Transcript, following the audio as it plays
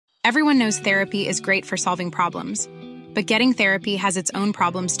Everyone knows therapy is great for solving problems, but getting therapy has its own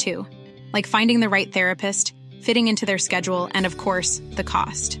problems too, like finding the right therapist, fitting into their schedule, and of course, the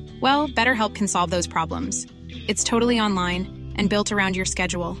cost. Well, BetterHelp can solve those problems. It's totally online and built around your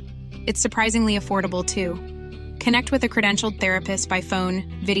schedule. It's surprisingly affordable too. Connect with a credentialed therapist by phone,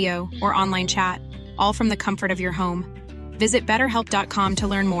 video, or online chat, all from the comfort of your home. Visit BetterHelp.com to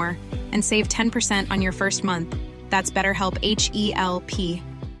learn more and save 10% on your first month. That's BetterHelp, H-E-L-P.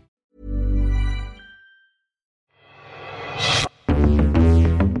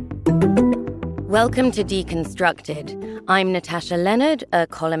 Welcome to Deconstructed. I'm Natasha Leonard, a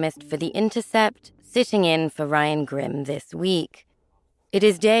columnist for The Intercept, sitting in for Ryan Grimm this week. It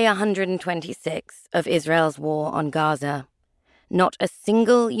is day 126 of Israel's war on Gaza. Not a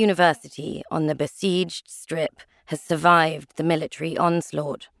single university on the besieged Strip has survived the military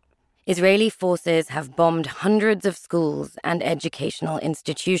onslaught. Israeli forces have bombed hundreds of schools and educational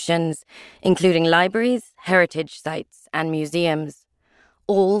institutions, including libraries, heritage sites, and museums.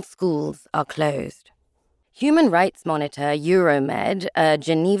 All schools are closed. Human rights monitor Euromed, a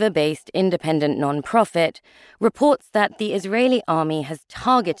Geneva-based independent nonprofit, reports that the Israeli army has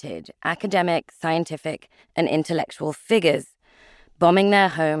targeted academic, scientific, and intellectual figures, bombing their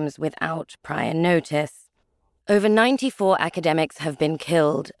homes without prior notice. Over 94 academics have been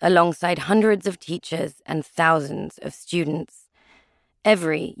killed, alongside hundreds of teachers and thousands of students.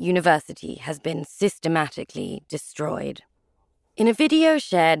 Every university has been systematically destroyed. In a video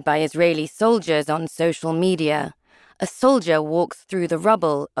shared by Israeli soldiers on social media, a soldier walks through the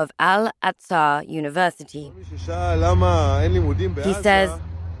rubble of Al-Aqsa University. He says,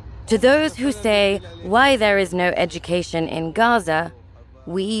 "To those who say why there is no education in Gaza,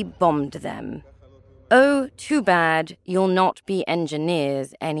 we bombed them. Oh, too bad you'll not be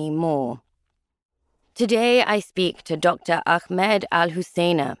engineers anymore." Today I speak to Dr. Ahmed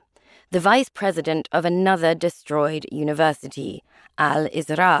Al-Husseina, the vice president of another destroyed university,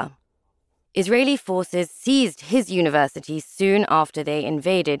 Al-Izra. Israeli forces seized his university soon after they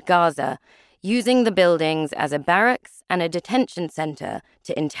invaded Gaza, using the buildings as a barracks and a detention center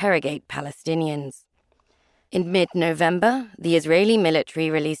to interrogate Palestinians. In mid-November, the Israeli military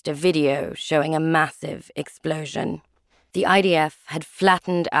released a video showing a massive explosion. The IDF had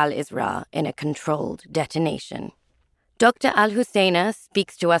flattened Al-Izra in a controlled detonation. Dr. Al-Husseina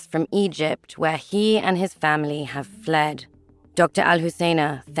speaks to us from Egypt, where he and his family have fled. Dr.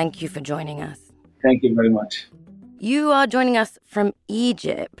 Al-Husseina, thank you for joining us. Thank you very much. You are joining us from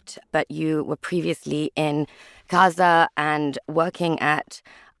Egypt, but you were previously in Gaza and working at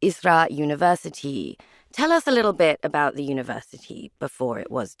Isra University. Tell us a little bit about the university before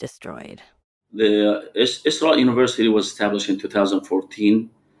it was destroyed. The Isra University was established in 2014.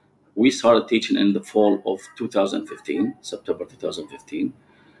 We started teaching in the fall of 2015, September 2015.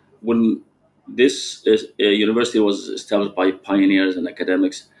 When this university was established by pioneers and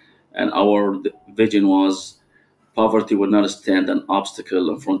academics, and our vision was poverty would not stand an obstacle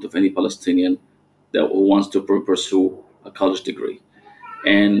in front of any Palestinian that wants to pursue a college degree.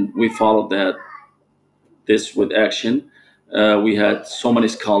 And we followed this with action. We had so many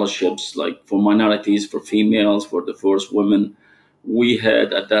scholarships, like for minorities, for females, for the first women. We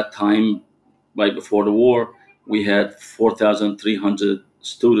had, at that time, right before the war, we had 4,300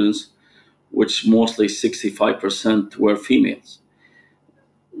 students, which mostly 65% were females.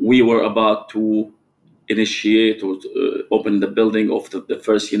 We were about to initiate or open the building of the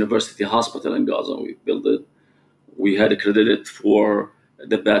first university hospital in Gaza. We built it. We had accredited for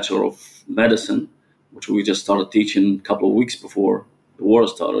the Bachelor of Medicine, which we just started teaching a couple of weeks before the war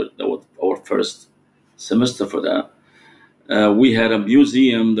started. That was our first semester for that. We had a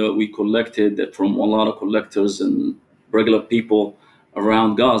museum that we collected from a lot of collectors and regular people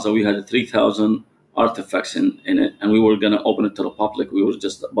around Gaza. We had 3,000 artifacts in it, and we were going to open it to the public. We were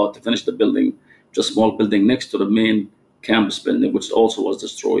just about to finish the building, just a small building next to the main campus building, which also was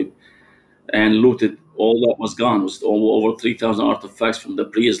destroyed and looted. All that was gone. It was over 3,000 artifacts from the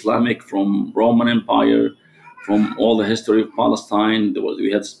pre-Islamic, from Roman Empire, from all the history of Palestine.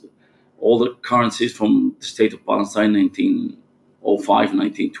 We had all the currencies from the state of Palestine, 1905,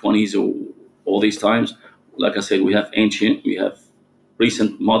 1920s, or all these times. Like I said, we have ancient, we have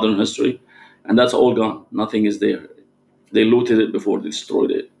recent modern history, and that's all gone. Nothing is there. They looted it before they destroyed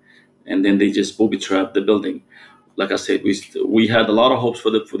it, and then they just booby-trapped the building. Like I said, we had a lot of hopes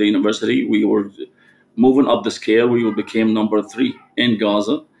for the university. We were moving up the scale. We became number 3 in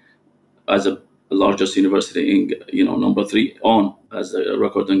Gaza as the largest university in, number 3 on as a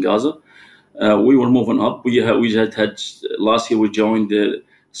record in Gaza. We were moving up. We had last year we joined the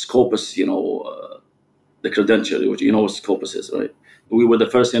Scopus, the credential, which you know what Scopus is, right? We were the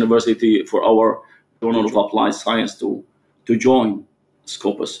first university for our Journal of Applied Science to join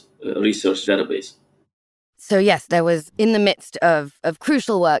Scopus research database. So yes, there was in the midst of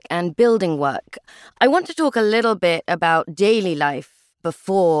crucial work and building work. I want to talk a little bit about daily life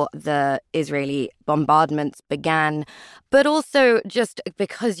before the Israeli bombardments began, but also just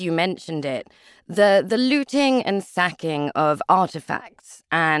because you mentioned it, the looting and sacking of artifacts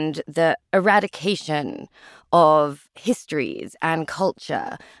and the eradication of histories and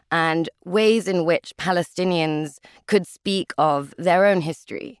culture and ways in which Palestinians could speak of their own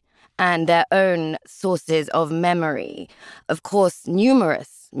history and their own sources of memory. Of course,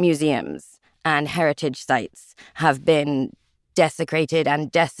 numerous museums and heritage sites have been desecrated and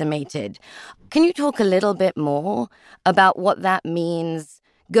decimated. Can you talk a little bit more about what that means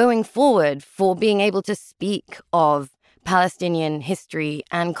going forward for being able to speak of Palestinian history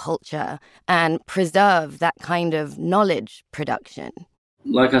and culture and preserve that kind of knowledge production?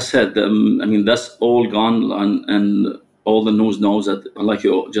 Like I said, that's all gone, and all the news knows that, like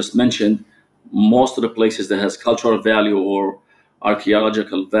you just mentioned, most of the places that has cultural value or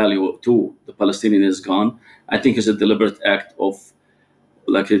archaeological value to the Palestinian is gone. I think it's a deliberate act of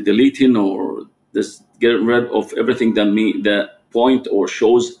like a deleting or this getting rid of everything that point or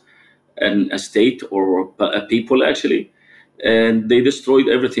shows a state or a people actually, and they destroyed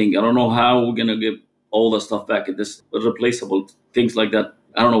everything. I don't know how we're gonna get all the stuff back. This replaceable things like that.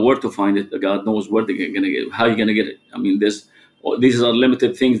 I don't know where to find it. God knows where they're gonna get it. How you gonna get it? I mean, these are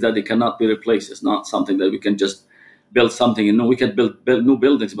limited things that they cannot be replaced. It's not something that we can just build something. We can build new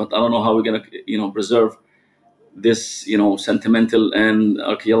buildings, but I don't know how we're gonna preserve this sentimental and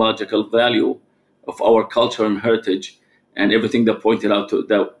archaeological value of our culture and heritage and everything that pointed out to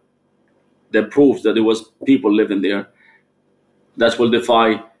that proves that there was people living there. That will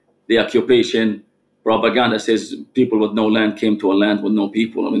defy the occupation propaganda says people with no land came to a land with no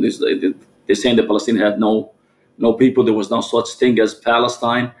people. I mean, they're saying the Palestinians had no people. There was no such thing as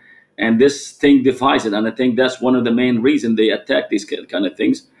Palestine, and this thing defies it. And I think that's one of the main reasons they attack these kind of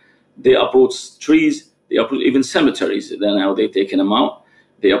things. They approach trees, they approach even cemeteries. Then how they taken them out.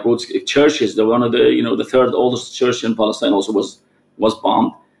 They approach churches. The one of the third oldest church in Palestine also was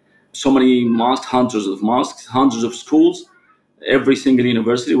bombed. So many mosques, hundreds of schools. Every single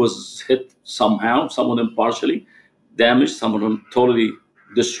university was hit somehow, some of them partially damaged, some of them totally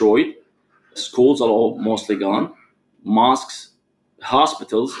destroyed. Schools are all mostly gone. Mosques,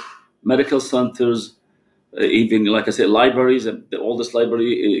 hospitals, medical centers, even, like I said, libraries. The oldest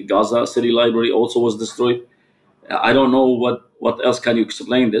library, Gaza City Library, also was destroyed. I don't know what else can you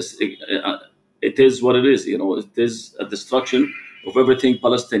explain this. It is what it is. It is a destruction of everything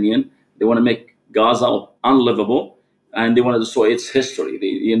Palestinian. They want to make Gaza unlivable. And they want to destroy its history.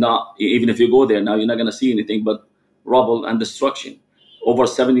 Even if you go there now, you're not going to see anything but rubble and destruction. Over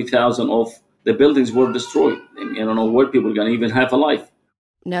 70,000 of the buildings were destroyed. And I don't know where people are going to even have a life.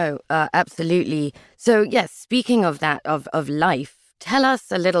 No, absolutely. So, yes, speaking of that, of life, tell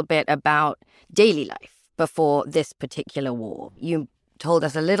us a little bit about daily life before this particular war. You told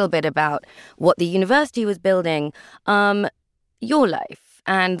us a little bit about what the university was building. Your life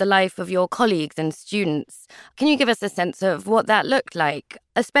and the life of your colleagues and students. Can you give us a sense of what that looked like?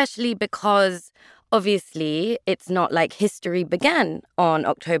 Especially because, obviously, it's not like history began on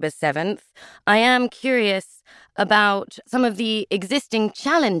October 7th. I am curious about some of the existing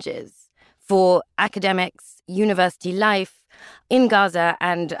challenges for academics, university life in Gaza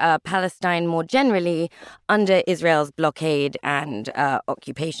and Palestine more generally under Israel's blockade and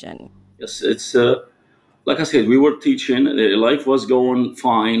occupation. Yes, it's... like I said, we were teaching. Life was going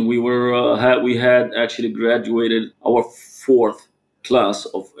fine. We had actually graduated our fourth class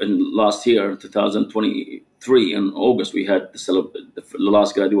in last year, 2023. In August, we had the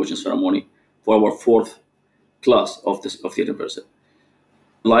last graduation ceremony for our fourth class of the university.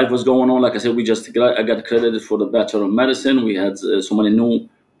 Life was going on. Like I said, I got accredited for the Bachelor of Medicine. We had so many new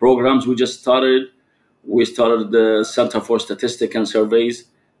programs we just started. We started the Center for Statistics and Surveys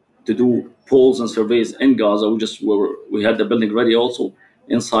to do polls and surveys in Gaza. We had the building ready also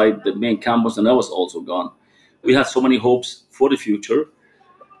inside the main campus, and that was also gone. We had so many hopes for the future.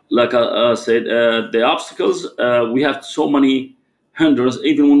 Like I said, the obstacles, we have so many hindrances.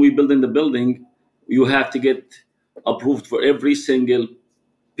 Even when we build in the building, you have to get approved for every single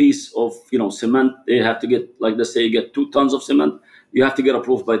piece of cement. They have to get, like they say, you get 2 tons of cement. You have to get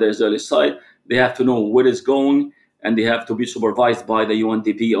approved by the Israeli side. They have to know where it's going, and they have to be supervised by the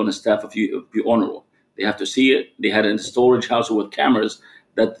UNDP on the staff of UNRWA. They have to see it. They had a storage house with cameras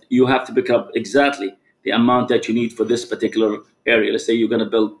that you have to pick up exactly the amount that you need for this particular area. Let's say you're going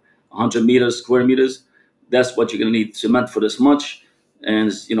to build 100 square meters. That's what you're going to need cement for this much.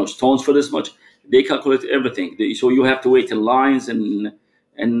 and stones for this much. They calculate everything. So you have to wait in lines and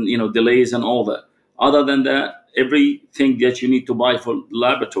delays and all that. Other than that, everything that you need to buy for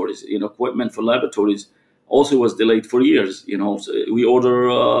laboratories, equipment for laboratories, also was delayed for years. So we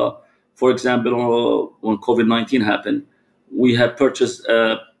order, for example, when COVID-19 happened, we had purchased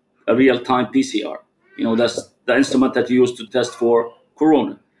a real-time PCR. That's the instrument that you use to test for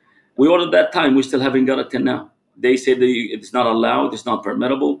corona. We ordered that time. We still haven't got it till now. They said that it's not allowed. It's not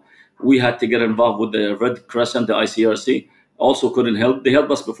permittable. We had to get involved with the Red Crescent, the ICRC. Also couldn't help. They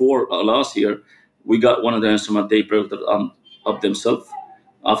helped us before last year. We got one of the instruments. They built it up themselves.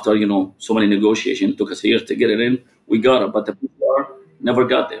 After so many negotiations, it took us years to get it in. We got it, but the PCR never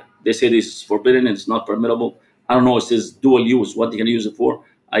got there. They said it's forbidden and it's not permittable. I don't know. It says dual use. What they're going to use it for,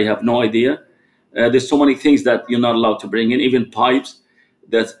 I have no idea. There's so many things that you're not allowed to bring in, even pipes.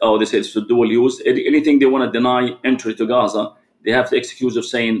 They say it's for dual use. Anything they want to deny entry to Gaza, they have the excuse of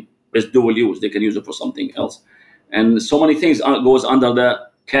saying it's dual use. They can use it for something else, and so many things goes under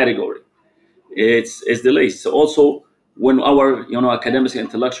that category. It's delays. So also, when our academics and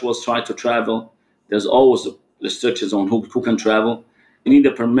intellectuals try to travel, there's always restrictions on who can travel. You need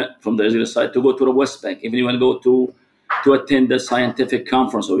a permit from the Israeli side to go to the West Bank. Even you want to go to attend a scientific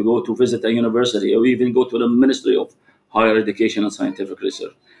conference, or you go to visit a university, or even go to the Ministry of Higher Education and Scientific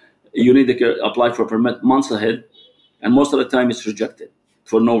Research. You need to apply for a permit months ahead, and most of the time it's rejected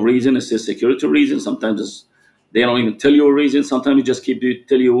for no reason. It's a security reason. Sometimes they don't even tell you a reason. Sometimes you just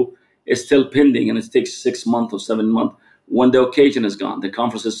tell you it's still pending, and it takes 6 months or 7 months when the occasion is gone. The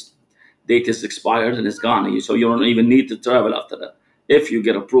conference's date is expired and it's gone. So you don't even need to travel after that if you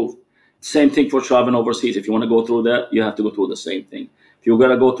get approved. Same thing for traveling overseas. If you want to go through that, you have to go through the same thing. If you got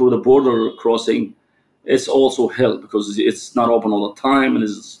to go through the border crossing, it's also hell because it's not open all the time and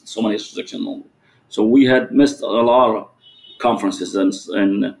there's so many restrictions. So we had missed a lot of conferences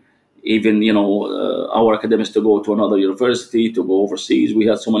and even our academics to go to another university, to go overseas. We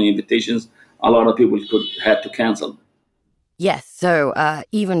had so many invitations. A lot of people had to cancel. Yes, so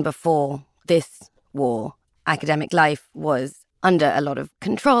even before this war, academic life was under a lot of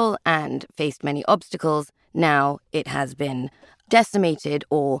control and faced many obstacles. Now it has been decimated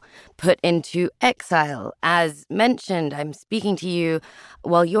or put into exile. As mentioned, I'm speaking to you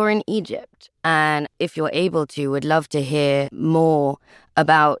while you're in Egypt. And if you're able to, would love to hear more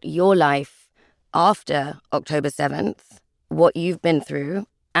about your life after October 7th, what you've been through,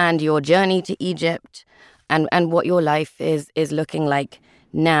 and your journey to Egypt, and what your life is looking like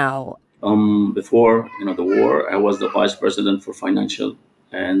now. Before the war, I was the vice president for financial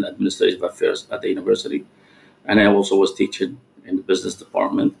and administrative affairs at the university, and I also was teaching in the business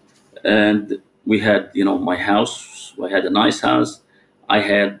department. And we had my house. I had a nice house. I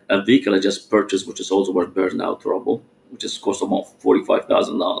had a vehicle I just purchased, which is also worth burned out rubble, which is cost about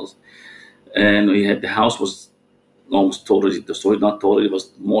 $45,000. And we had the house was almost totally destroyed. Not totally. It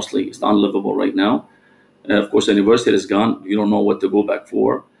was mostly. It's unlivable right now. Of course, the university is gone. You don't know what to go back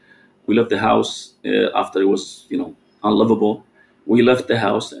for. We left the house after it was, unlivable. We left the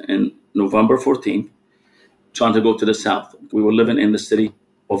house in November 14th, trying to go to the south. We were living in the city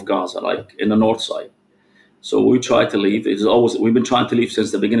of Gaza, like in the north side. So we tried to leave. We've been trying to leave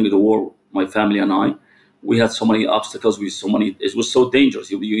since the beginning of the war, my family and I. We had so many obstacles. It was so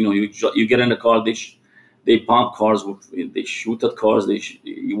dangerous. You get in the car, they bomb cars, they shoot at cars,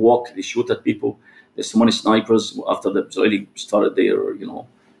 you walk, they shoot at people. There's so many snipers after the Israeli started their,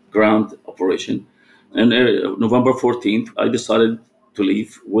 ground operation. And November 14th, I decided to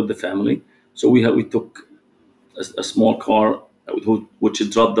leave with the family. So we took a small car,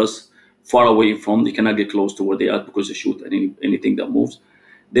 which dropped us far away from. You cannot get close to where they are because they shoot anything that moves.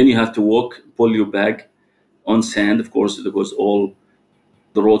 Then you have to walk, pull your bag on sand, of course, because all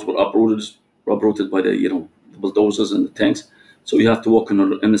the roads were uprooted by the bulldozers and the tanks. So you have to walk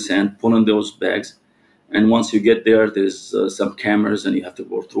in the sand, pulling those bags. And once you get there, there's some cameras, and you have to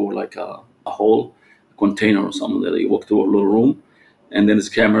go through like a whole container or something. That you walk through a little room, and then there's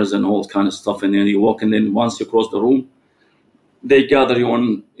cameras and all kind of stuff. And then you walk, and then once you cross the room, they gather you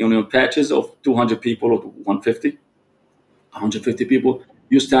on patches of 200 people or 150 people.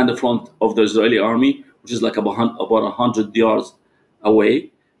 You stand in front of the Israeli army, which is like about 100 yards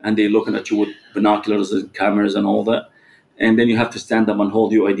away, and they're looking at you with binoculars and cameras and all that. And then you have to stand up and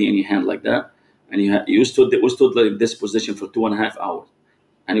hold your ID in your hand like that. And we stood like in this position for 2.5 hours.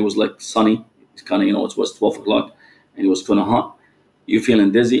 And it was like sunny. It's kind of, it was 12 o'clock, and it was kind of hot. You're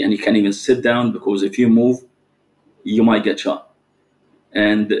feeling dizzy, and you can't even sit down because if you move, you might get shot.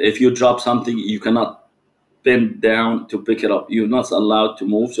 And if you drop something, you cannot bend down to pick it up. You're not allowed to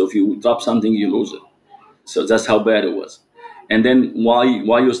move. So if you drop something, you lose it. So that's how bad it was. And then while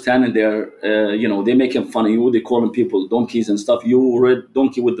you're standing there, they're making fun of you. They're calling people donkeys and stuff. You red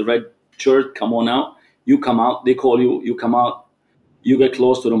donkey with the red shirt, come on out. You come out. They call you. You come out. You get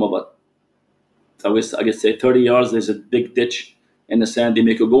close to them about, I guess say 30 yards. There's a big ditch in the sand. They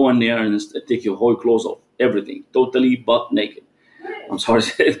make you go in there and take your whole clothes off, everything, totally butt naked. I'm sorry to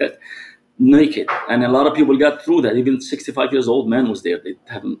say that, naked. And a lot of people got through that. Even 65 years old man was there. They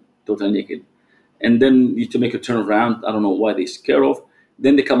have him totally naked. And then to make a turn around, I don't know why they scare off.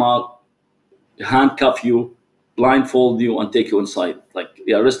 Then they come out, handcuff you, blindfold you, and take you inside. Like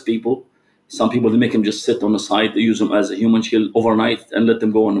they arrest people. Some people, they make them just sit on the side. They use them as a human shield overnight and let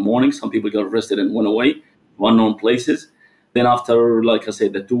them go in the morning. Some people got arrested and went away to unknown places. Then after, like I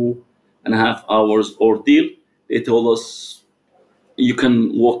said, the 2.5 hours ordeal, they told us, you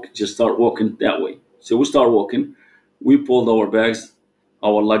can walk, just start walking that way. So we start walking. We pulled our bags,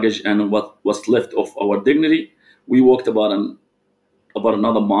 our luggage, and what was left of our dignity. We walked about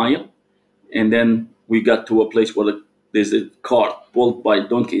another mile, and then we got to a place where there's a cart pulled by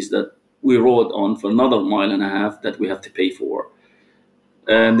donkeys that we rode on for another 1.5 miles that we have to pay for.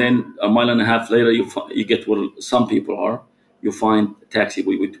 And then 1.5 miles later, you get where some people are. You find a taxi,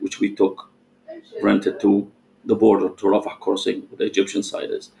 which we took, rented to the border to Rafah crossing, where the Egyptian side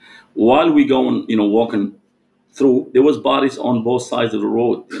is. While we going, walking through, there was bodies on both sides of the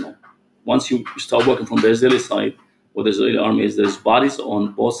road. Once you start walking from the Israeli side, where the Israeli army is, there's bodies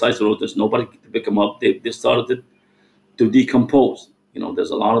on both sides of the road. There's nobody to pick them up. They started to decompose.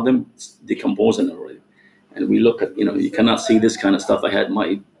 There's a lot of them decomposing already. And we look at, you cannot see this kind of stuff. I had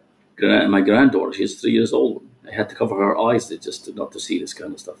my granddaughter, she's 3 years old. I had to cover her eyes just not to see this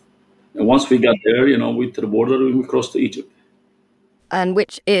kind of stuff. And once we got there, we to the border, we crossed to Egypt. And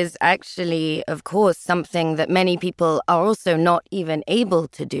which is actually, of course, something that many people are also not even able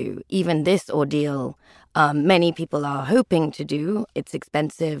to do. Even this ordeal, many people are hoping to do. It's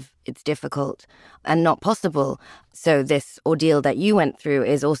expensive, it's difficult, and not possible. So this ordeal that you went through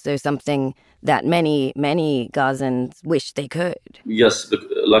is also something that many, many Gazans wish they could. Yes,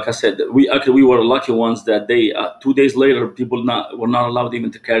 like I said, we were lucky ones that day. 2 days later, people were not allowed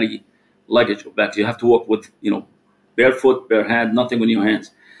even to carry luggage or bags. You have to walk with, barefoot, bare hand, nothing in your hands.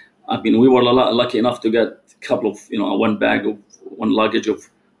 We were lucky enough to get a couple of, one bag of one luggage of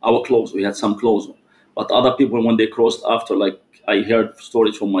our clothes. We had some clothes. But other people, when they crossed after, like I heard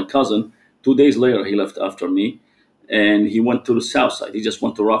stories from my cousin, 2 days later he left after me, and he went to the south side. He just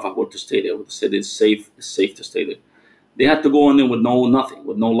went to Rafah, where to stay there. They said it's safe to stay there. They had to go in there with nothing,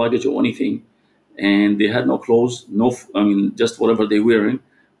 with no luggage or anything, and they had no clothes, just whatever they were wearing,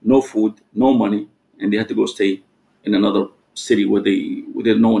 no food, no money, and they had to go stay in another city where they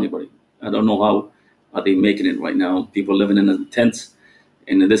didn't know anybody. I don't know how are they making it right now. People living in tents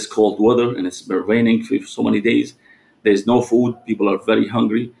in this cold weather, and it's been raining for so many days. There's no food. People are very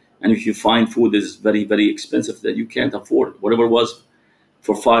hungry, and if you find food, it's very, very expensive that you can't afford it. Whatever it was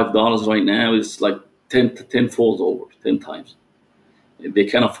for $5 right now is like 10 folds over, 10 times. They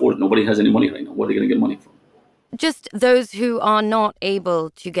can't afford it. Nobody has any money right now. Where are they going to get money from? Just those who are not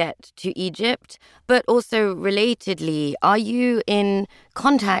able to get to Egypt, but also relatedly, are you in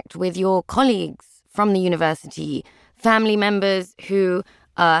contact with your colleagues from the university, family members who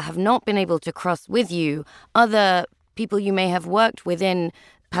have not been able to cross with you, other people you may have worked within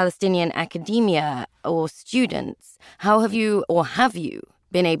Palestinian academia or students? How have you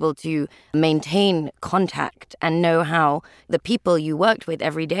been able to maintain contact and know how the people you worked with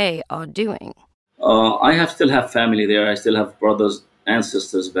every day are doing? I still have family there. I still have brothers and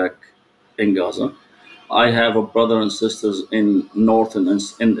sisters back in Gaza. I have a brother and sisters in northern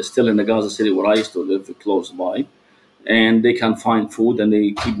and still in the Gaza city where I used to live, close by, and they can't find food, and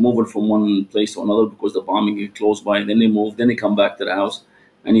they keep moving from one place to another because the bombing is close by. And then they move, then they come back to the house,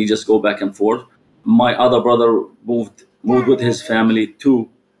 and you just go back and forth. My other brother moved with his family to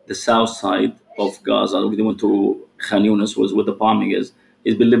the south side of Gaza. We went to Khan Yunis, was where the bombing is.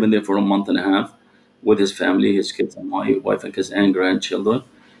 He's been living there for a month and a half with his family, his kids, and my wife and kids and grandchildren.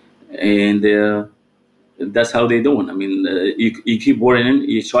 And that's how they're doing. You keep worrying,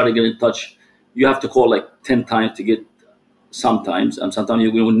 you try to get in touch. You have to call like 10 times to get sometimes, and sometimes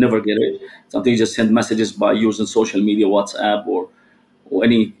you will never get it. Sometimes you just send messages by using social media, WhatsApp, or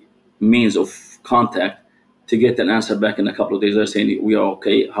any means of contact to get an answer back in a couple of days. They're saying, we are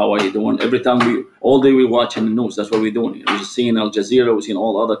okay, how are you doing? Every time all day we're watching the news, that's what we're doing. We're just seeing Al Jazeera, we're seeing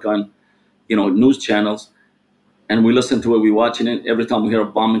all other news channels, and we listen to it, we're watching it. Every time we hear a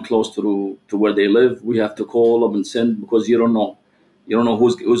bombing close to where they live, we have to call them and send, because you don't know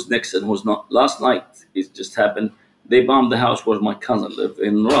who's next and who's not. Last night, it just happened. They bombed the house where my cousin lived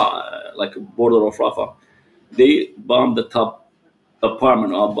in like a border of Rafah. They bombed the top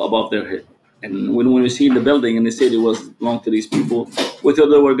apartment above their head. And when we see the building and they said it was belonged to these people, we thought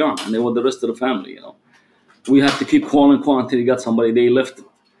they were gone and they were the rest of the family. We had to keep calling until they got somebody. They left.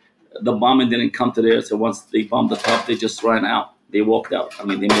 The bombing didn't come to there. So once they bombed the top, they just ran out. They walked out. I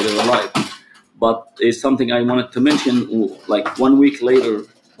mean, they made it alive. But it's something I wanted to mention. Like 1 week later,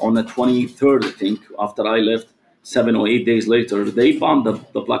 on the 23rd, I think, after I left, 7 or 8 days later, they bombed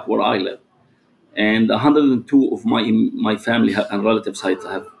the block where I live. And 102 of my family and relatives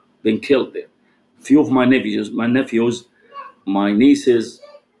have been killed there. A few of my nephews, my nieces,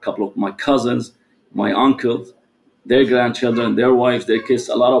 a couple of my cousins, my uncles, their grandchildren, their wives, their kids,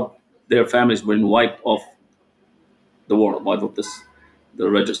 a lot of their families been wiped off the world, wiped off the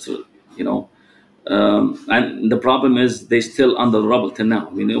register, and the problem is they still under the rubble till now.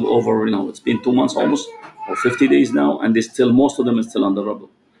 I mean, it's been 2 months almost, or 50 days now, and most of them are still under rubble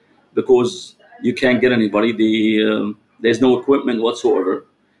because you can't get anybody. There's no equipment whatsoever.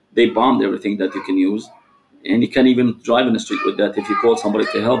 They bombed everything that you can use, and you can't even drive in the street with that. If you call somebody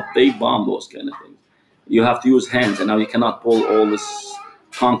to help, they bomb those kind of things. You have to use hands, and now you cannot pull all this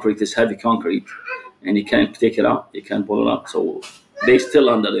concrete, this heavy concrete, and you can't take it out. You can't pull it out. So they still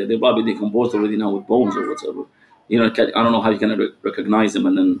under there. They're probably decomposed already now with bones or whatever. I don't know how you can recognize them,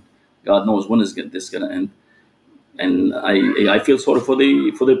 and then God knows when is this going to end. And I feel sorry for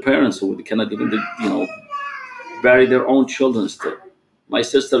the parents who cannot even bury their own children still. My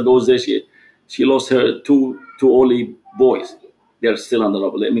sister goes there. She lost her two only boys. They're still under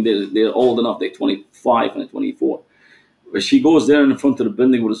rubble. I mean, they're old enough. They're 25 and 24. But she goes there in front of the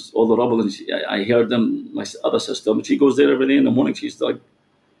building with all the rubble, and I hear them. My other sister, but she goes there every day in the morning. She's like,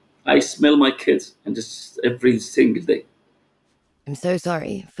 I smell my kids, and just every single day. I'm so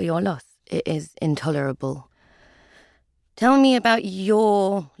sorry for your loss. It is intolerable. Tell me about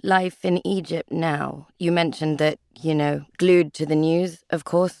your life in Egypt now. You mentioned that, glued to the news, of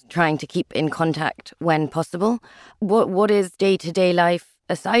course, trying to keep in contact when possible. What is day-to-day life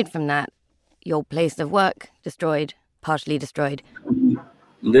aside from that? Your place of work destroyed, partially destroyed.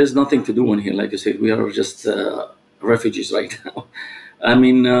 There's nothing to do in here. Like I said, we are just refugees right now. I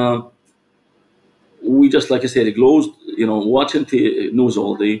mean, we just, like I said, closed, watching the news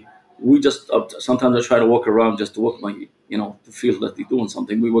all day. We just, sometimes I try to walk around just to walk to feel that we're doing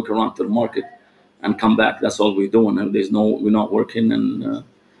something. We walk around to the market and come back. That's all we're doing. And we're not working, and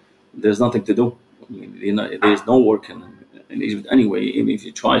there's nothing to do. I mean, there's no work in Egypt anyway. Even if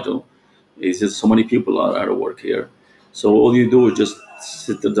you try to, it's just so many people are out of work here. So all you do is just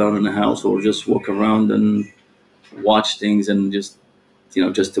sit down in the house or just walk around and watch things and just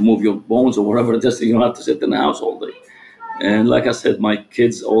to move your bones or whatever. Just you don't have to sit in the house all day. And like I said, my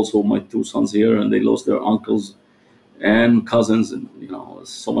kids also, my two sons here, and they lost their uncles and cousins, and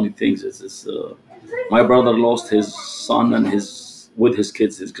so many things. It's my brother lost his son and with his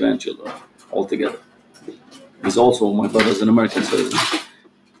kids, his grandchildren, all together. He's also, my brother's an American citizen.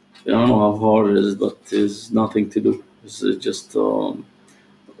 I don't know how hard it is, but there's nothing to do. It's just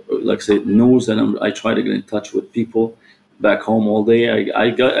like I said, news, and I try to get in touch with people back home all day. I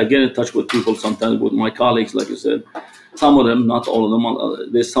get in touch with people sometimes with my colleagues, like you said. Some of them, not all of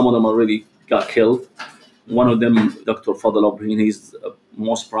them. There's some of them already got killed. One of them, Dr. Fadl Abrahim, he's the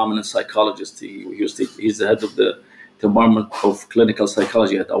most prominent psychologist. He's the head of the Department of Clinical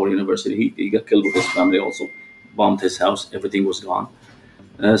Psychology at our university. He got killed with his family also. Bombed his house. Everything was gone.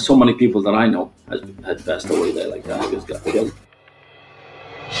 So many people that I know had passed away there like that. Just got killed.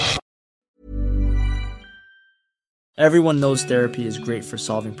 Everyone knows therapy is great for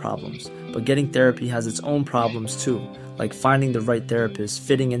solving problems, but getting therapy has its own problems too, like finding the right therapist,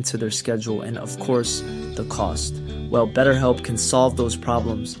 fitting into their schedule, and of course, the cost. Well, BetterHelp can solve those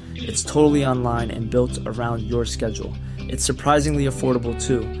problems. It's totally online and built around your schedule. It's surprisingly affordable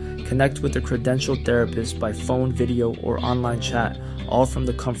too. Connect with a credentialed therapist by phone, video, or online chat, all from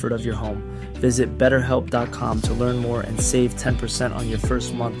the comfort of your home. Visit BetterHelp.com to learn more and save 10% on your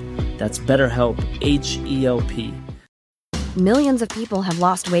first month. That's BetterHelp, H-E-L-P. Millions of people have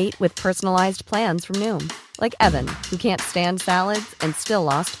lost weight with personalized plans from Noom. Like Evan, who can't stand salads and still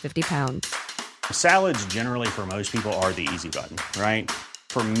lost 50 pounds. Salads generally for most people are the easy button, right?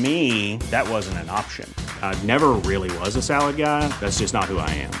 For me, that wasn't an option. I never really was a salad guy. That's just not who I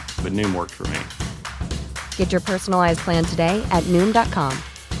am. But Noom worked for me. Get your personalized plan today at Noom.com.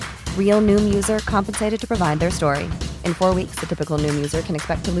 Real Noom user compensated to provide their story. In 4 weeks, the typical Noom user can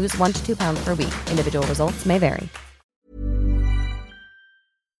expect to lose 1 to 2 pounds per week. Individual results may vary.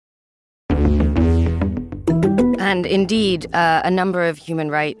 And indeed, a number of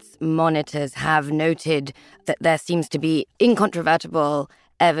human rights monitors have noted that there seems to be incontrovertible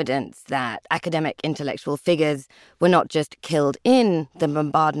evidence that academic intellectual figures were not just killed in the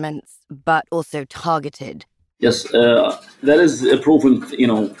bombardments, but also targeted. Yes, that is a proven,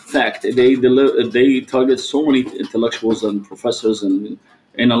 fact. They target so many intellectuals and professors and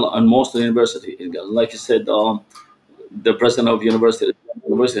most of the university in Gaza. Like you said, the president of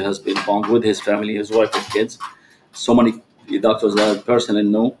university has been bombed with his family, his wife, and kids. So many doctors that I personally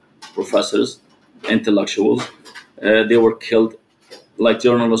know, professors, intellectuals, they were killed. Like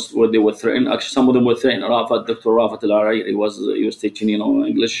journalists, where they were threatened. Actually, some of them were threatened. Dr. Rafat Al-Arari, he was teaching,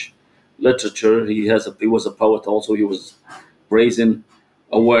 English literature. He was a poet also. He was raising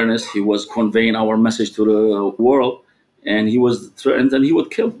awareness. He was conveying our message to the world, and he was threatened, and he would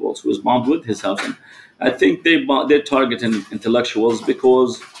kill also. He was bombed with his house. And I think they're targeting intellectuals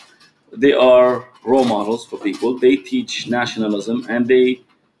because they are role models for people. They teach nationalism and they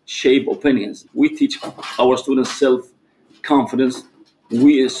shape opinions. We teach our students self-confidence.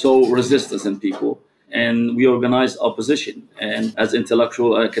 We sow resistance in people, and we organize opposition. And as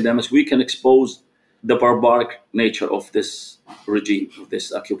intellectual academics, we can expose the barbaric nature of this regime, of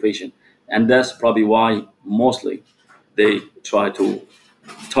this occupation. And that's probably why mostly they try to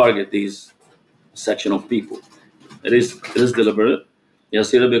target these section of people. It is deliberate.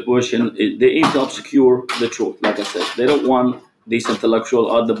 Yes, the big question. They aim to obscure the truth. Like I said, they don't want these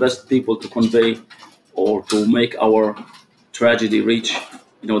intellectuals are the best people to convey or to make our tragedy reach,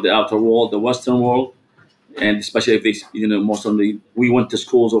 the outer world, the Western world, and especially if they, most of them, we went to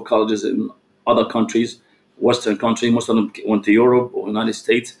schools or colleges in other countries, Western countries. Most of them went to Europe or United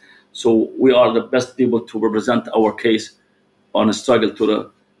States. So we are the best people to represent our case on a struggle to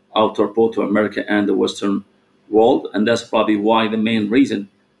the outer pole, to America and the Western world. And that's probably why the main reason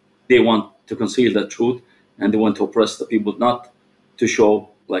they want to conceal the truth and they want to oppress the people, not to show,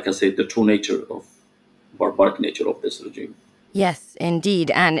 like I said, the true nature of barbaric nature of this regime. Yes, indeed.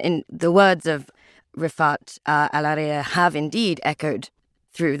 And in the words of Rafat Al-Arari have indeed echoed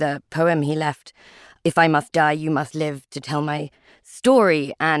through the poem he left. If I must die, you must live to tell my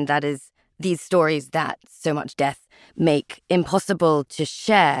story. And that is these stories that so much death make impossible to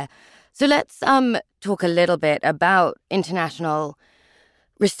share. So let's talk a little bit about international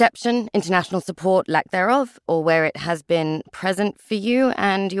reception, international support, lack thereof, or where it has been present for you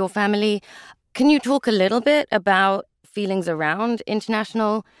and your family. Can you talk a little bit about feelings around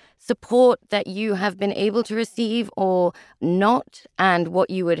international support that you have been able to receive or not, and what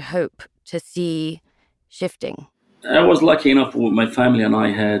you would hope to see shifting? I was lucky enough with my family, and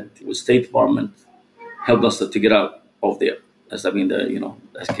I had the State Department helped us to get out of there. I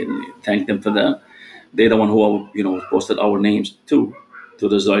can thank them for that. They're the one who, posted our names to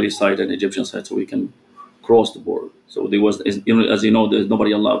the Israeli side and Egyptian side so we can cross the border. So there was, as there's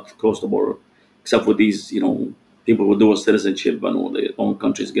nobody allowed to cross the border except for these, people who do a citizenship and all their own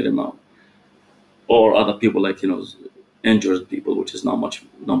countries get them out. Or other people like, injured people, which is not much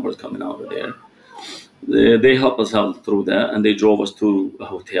numbers coming out of there. They helped us out through that, and they drove us to a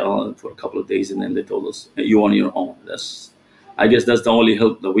hotel for a couple of days, and then they told us, "You're on your own." I guess that's the only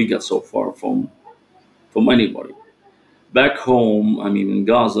help that we got so far from anybody. Back home, in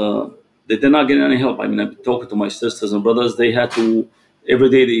Gaza, they did not get any help. I'm talking to my sisters and brothers. They had to every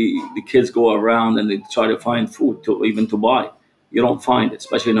day. The kids go around and they try to find food to buy. You don't find it,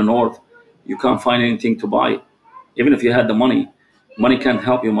 especially in the north. You can't find anything to buy, even if you had the money. Money can't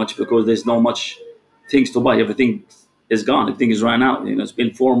help you much because there's no much things to buy. Everything is gone. Everything is ran out. It's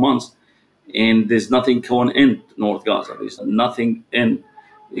been 4 months, and there's nothing going in North Gaza. There's nothing in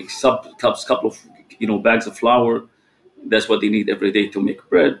except a couple of bags of flour. That's what they need every day to make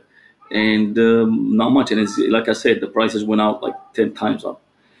bread, and not much. And it's like I said, the prices went out like 10 times up.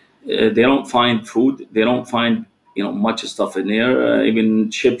 They don't find food. They don't find much stuff in there.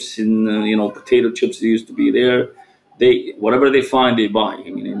 Even chips and potato chips that used to be there. Whatever they find, they buy.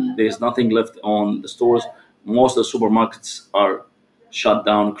 There's nothing left on the stores. Most of the supermarkets are shut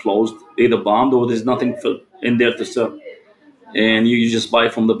down, closed, either bombed, or there's nothing in there to serve. And you just buy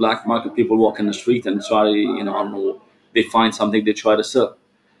from the black market. People walk in the street and try, I don't know, they find something they try to sell.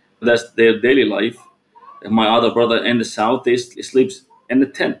 That's their daily life. And my other brother in the south, he sleeps in the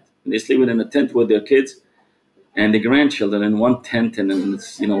tent. They sleep in the tent with their kids and the grandchildren in one tent, and then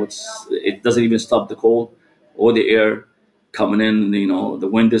it doesn't even stop the cold or the air coming in. The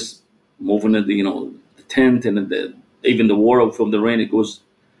wind is moving the tent, and even the water from the rain,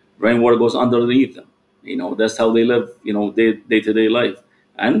 rainwater goes underneath them. That's how they live. Their day-to-day life.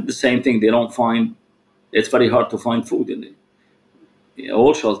 And the same thing, they don't find. It's very hard to find food in it.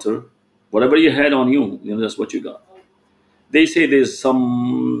 All shelter, whatever you had on you, that's what you got. They say there's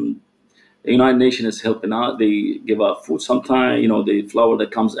some The United Nations is helping out. They give out food sometimes. The flour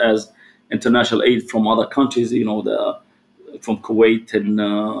that comes as international aid from other countries. From Kuwait and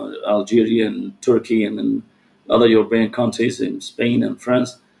Algeria and Turkey and other European countries in Spain and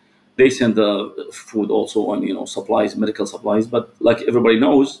France. They send the food also and supplies, medical supplies. But like everybody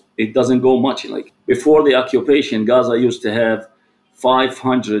knows, it doesn't go much. Like before the occupation, Gaza used to have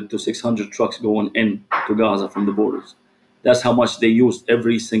 500 to 600 trucks going in to Gaza from the borders. That's how much they used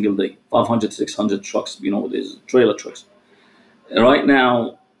every single day. 500 to 600 trucks. These trailer trucks. And right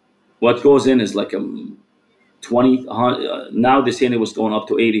now, what goes in is like 20. Now they're saying it was going up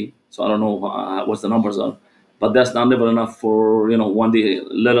to 80. So I don't know what the numbers are. But that's not never enough for 1 day,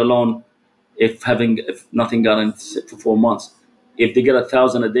 let alone if nothing got in for 4 months. If they get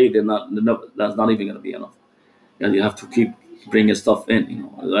 1,000 a day, that's not even going to be enough. And you have to keep bringing stuff in.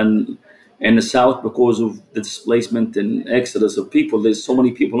 And in the south, because of the displacement and exodus of people, there's so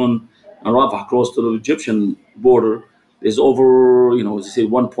many people on Rafah close to the Egyptian border. There's over they say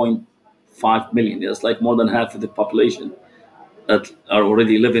 1.5 million. That's like more than half of the population that are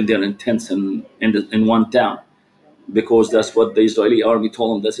already living there in tents in one town. Because that's what the Israeli army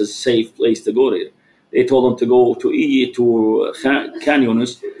told them. That's a safe place to go there. They told them to go to Khan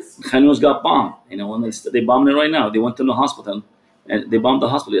Yunis. Khan Yunis got bombed. And they bombed it right now. They went to the hospital, and they bombed the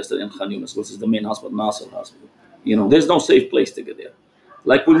hospital yesterday in Khan Yunis, which is the main hospital, Nasser Hospital. There's no safe place to get there.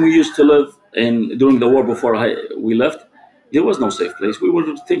 Like when we used to live during the war before we left, there was no safe place. We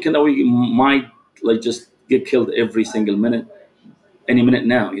were thinking that we might just get killed every single minute, any minute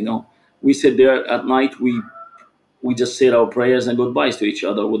now. We sit there at night. We just say our prayers and goodbyes to each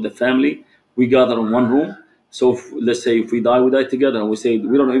other with the family. We gather in one room. So let's say if we die together. And we say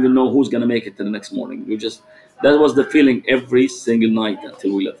we don't even know who's going to make it to the next morning. That was the feeling every single night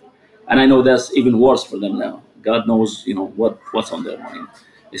until we left. And I know that's even worse for them now. God knows, what's on their mind.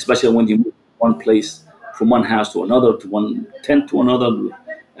 Especially when you move one place from one house to another, to one tent to another.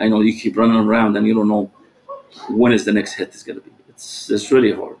 I know you keep running around and you don't know when is the next hit is going to be. It's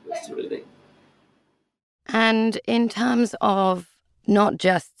really hard. It's really. And in terms of not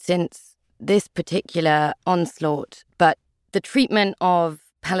just since this particular onslaught, but the treatment of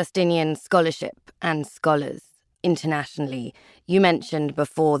Palestinian scholarship and scholars internationally, you mentioned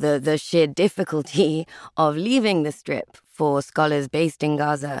before the sheer difficulty of leaving the Strip for scholars based in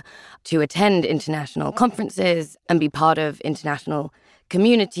Gaza to attend international conferences and be part of international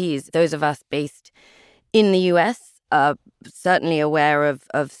communities. Those of us based in the US are certainly aware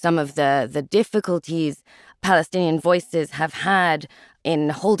of some of the difficulties Palestinian voices have had in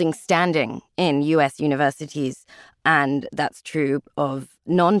holding standing in US universities. And that's true of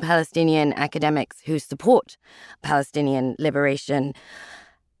non-Palestinian academics who support Palestinian liberation.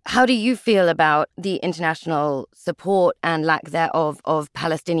 How do you feel about the international support and lack thereof of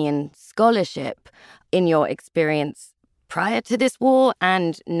Palestinian scholarship in your experience prior to this war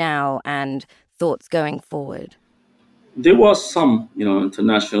and now, and thoughts going forward? There was some,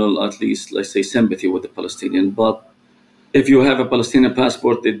 international, at least, let's say, sympathy with the Palestinian. But if you have a Palestinian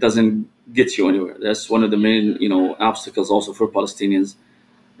passport, it doesn't get you anywhere. That's one of the main, obstacles also for Palestinians,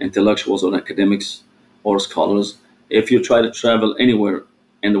 intellectuals or academics or scholars. If you try to travel anywhere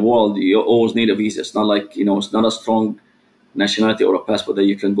in the world, you always need a visa. It's not like, it's not a strong nationality or a passport that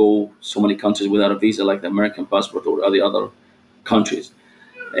you can go so many countries without a visa like the American passport or the other countries.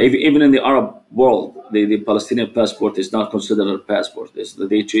 Even in the Arab world, the Palestinian passport is not considered a passport.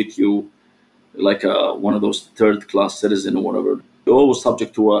 They treat you like one of those third-class citizen or whatever. You're always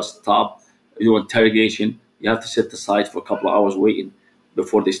subject to a stop, your interrogation. You have to sit aside for a couple of hours waiting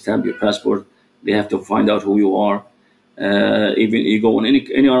before they stamp your passport. They have to find out who you are. Even you go in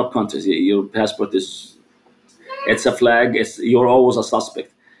any Arab countries, your passport it's a flag. You're always a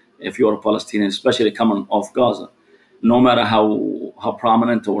suspect if you're a Palestinian, especially coming off Gaza. No matter how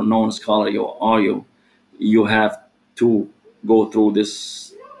prominent or known scholar you have to go through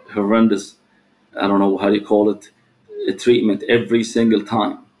this horrendous, I don't know how you call it, treatment every single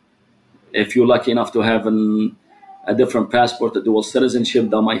time. If you're lucky enough to have a different passport, a dual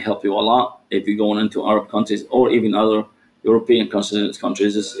citizenship, that might help you a lot. If you're going into Arab countries or even other European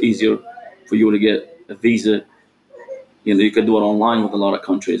countries, it's easier for you to get a visa. You can do it online with a lot of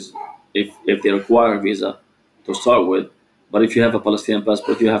countries if they require a visa to start with. But if you have a Palestinian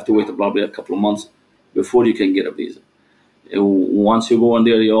passport, you have to wait probably a couple of months before you can get a visa. Once you go in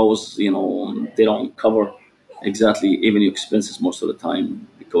there, you always, they don't cover exactly even your expenses most of the time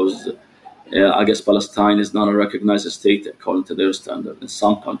because I guess Palestine is not a recognized state according to their standard in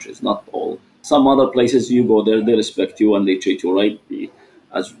some countries, not all. Some other places you go there, they respect you and they treat you right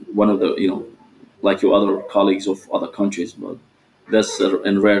as one of the, like your other colleagues of other countries. But That's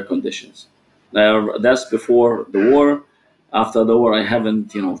in rare conditions. Now, that's before the war. After the war, I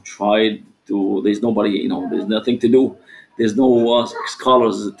haven't, tried to. There's nobody, there's nothing to do. There's no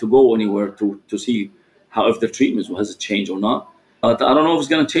scholars to go anywhere to see how if the treatment has changed or not. But I don't know if it's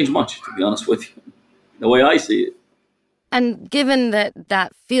going to change much, to be honest with you, the way I see it. And given that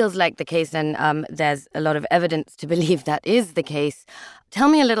that feels like the case, and there's a lot of evidence to believe that is the case, tell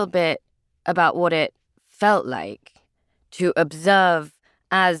me a little bit about what it felt like to observe,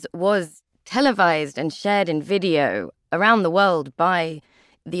 as was televised and shared in video around the world by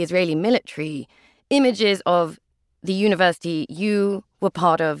the Israeli military, images of the university you were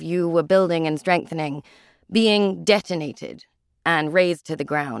part of, you were building and strengthening, being detonated and razed to the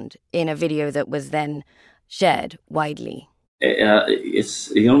ground in a video that was then shared widely.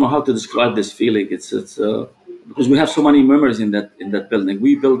 It's you don't know how to describe this feeling. It's because we have so many memories in that building.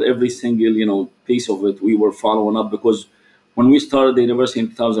 We built every single piece of it. We were following up because when we started the university in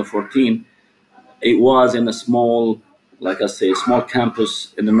 2014, it was in a small, like I say, a small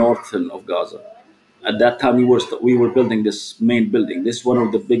campus in the north of Gaza. At that time, we were building this main building. This is one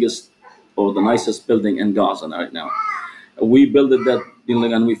of the biggest or the nicest building in Gaza right now. We built that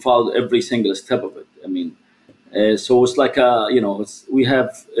building and we followed every single step of it. I mean, so it's like we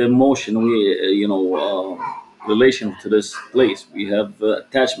have emotion, relation to this place. We have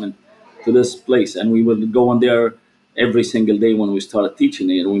attachment to this place, and we will go on there every single day when we started teaching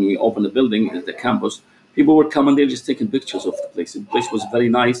it. When we opened the building at the campus, people would come and they're just taking pictures of the place. The place was very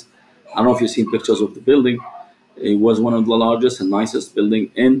nice. I don't know if you've seen pictures of the building. It was one of the largest and nicest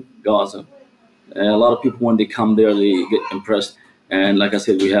building in Gaza. A lot of people, when they come there, they get impressed. And like I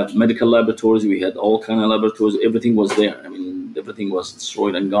said, we have medical laboratories. We had all kind of laboratories. Everything was there. I mean, everything was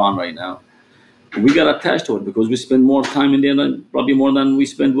destroyed and gone right now. We got attached to it because we spend more time in there, probably more than we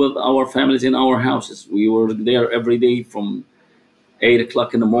spend with our families in our houses. We were there every day from 8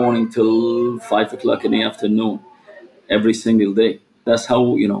 o'clock in the morning till 5 o'clock in the afternoon, every single day. That's how,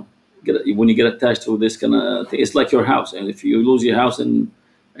 when you get attached to this kind of thing, it's like your house. And if you lose your house and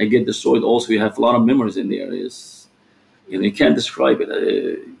get destroyed, also you have a lot of memories in there. You can't describe it.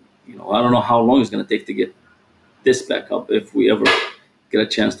 I don't know how long it's going to take to get this back up if we ever get a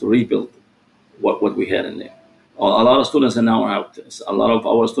chance to rebuild what we had in there. A lot of students are now out. A lot of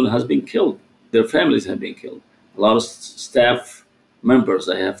our students have been killed. Their families have been killed. A lot of staff members,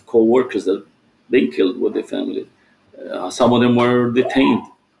 I have co-workers that have been killed with their families. Some of them were detained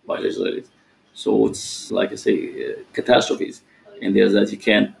by the Israelis. So it's, like I say, catastrophes. And there's that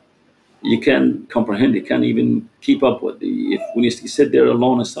you can't comprehend, you can't even keep up with. When you sit there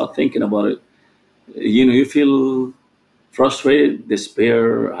alone and start thinking about it, you feel frustrated,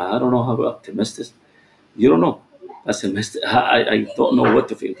 despair. I don't know how optimistic. You don't know. Pessimistic. I don't know what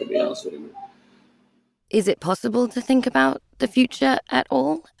to feel, to be honest with you. Is it possible to think about the future at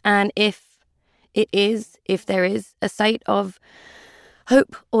all? And if there is a sight of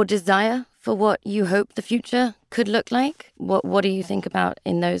hope or desire for what you hope the future could look like, what do you think about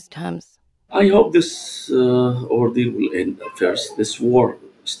in those terms? I hope this ordeal will end first. This war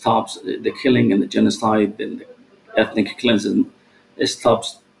stops, the killing and the genocide and the ethnic cleansing. It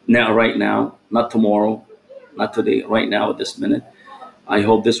stops now, right now, not tomorrow, not today, right now at this minute. I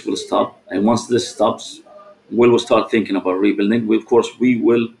hope this will stop. And once this stops, we will start thinking about rebuilding. We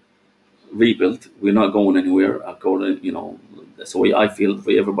will rebuild. We're not going anywhere. That's the way I feel,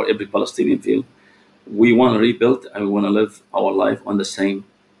 for every Palestinian feel. We want to rebuild and we want to live our life on the same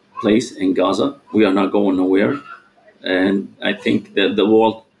place in Gaza. We are not going nowhere. And I think that the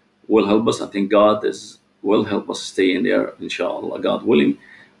world will help us. I think God will help us stay in there, inshallah, God willing.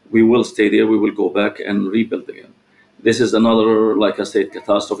 We will stay there. We will go back and rebuild again. This is another, like I said,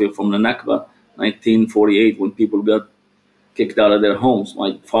 catastrophe from the Nakba, 1948, when people got kicked out of their homes.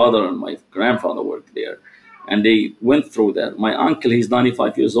 My father and my grandfather worked there, and they went through that. My uncle, he's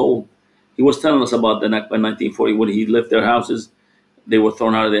 95 years old. He was telling us about the Nakba in 1940 when he left their houses. They were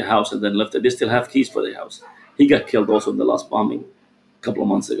thrown out of their house and then left it. They still have keys for their house. He got killed also in the last bombing a couple of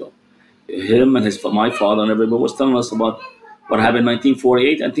months ago. Him and my father and everybody was telling us about what happened in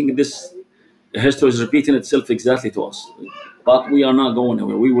 1948. I think this history is repeating itself exactly to us. But we are not going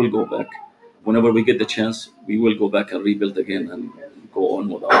anywhere. We will go back. Whenever we get the chance, we will go back and rebuild again and go on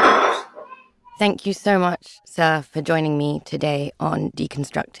with our lives. Thank you so much, sir, for joining me today on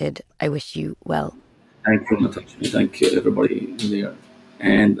Deconstructed. I wish you well. Thank you, Natasha. Thank you, everybody there.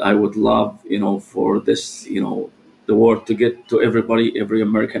 And I would love, for this, the word to get to everybody, every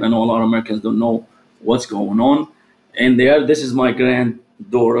American. I know a lot of Americans don't know what's going on. And this is my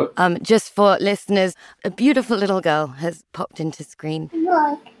granddaughter. Just for listeners, a beautiful little girl has popped into screen.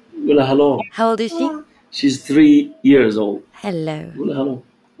 Hello. How old is she? She's 3 years old. Hello. Hello.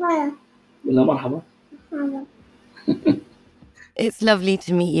 Hello, marhaba. It's lovely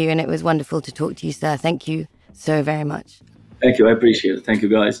to meet you, and it was wonderful to talk to you, sir. Thank you so very much. Thank you. I appreciate it. Thank you,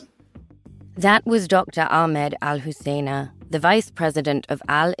 guys. That was Dr. Ahmed Al-Husseina, the vice president of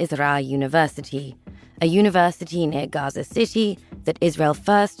Al-Izra University, a university near Gaza City that Israel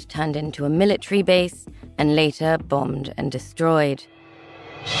first turned into a military base and later bombed and destroyed.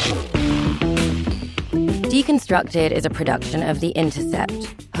 Deconstructed is a production of The Intercept.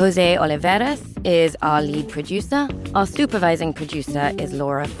 Jose Oliveras is our lead producer. Our supervising producer is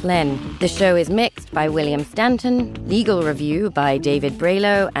Laura Flynn. The show is mixed by William Stanton, legal review by David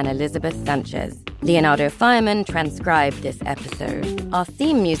Braylow and Elizabeth Sanchez. Leonardo Fireman transcribed this episode. Our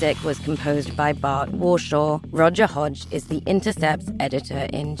theme music was composed by Bart Warshaw. Roger Hodge is The Intercept's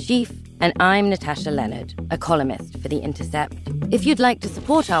editor-in-chief. And I'm Natasha Leonard, a columnist for The Intercept. If you'd like to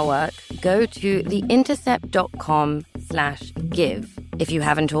support our work, go to theintercept.com/give. If you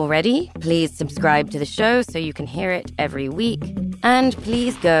haven't already, please subscribe to the show so you can hear it every week. And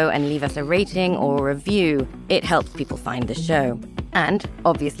please go and leave us a rating or a review. It helps people find the show. And,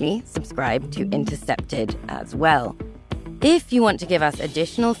 obviously, subscribe to Intercepted as well. If you want to give us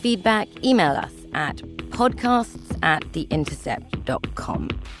additional feedback, email us at podcasts@theintercept.com.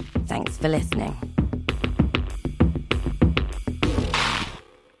 Thanks for listening.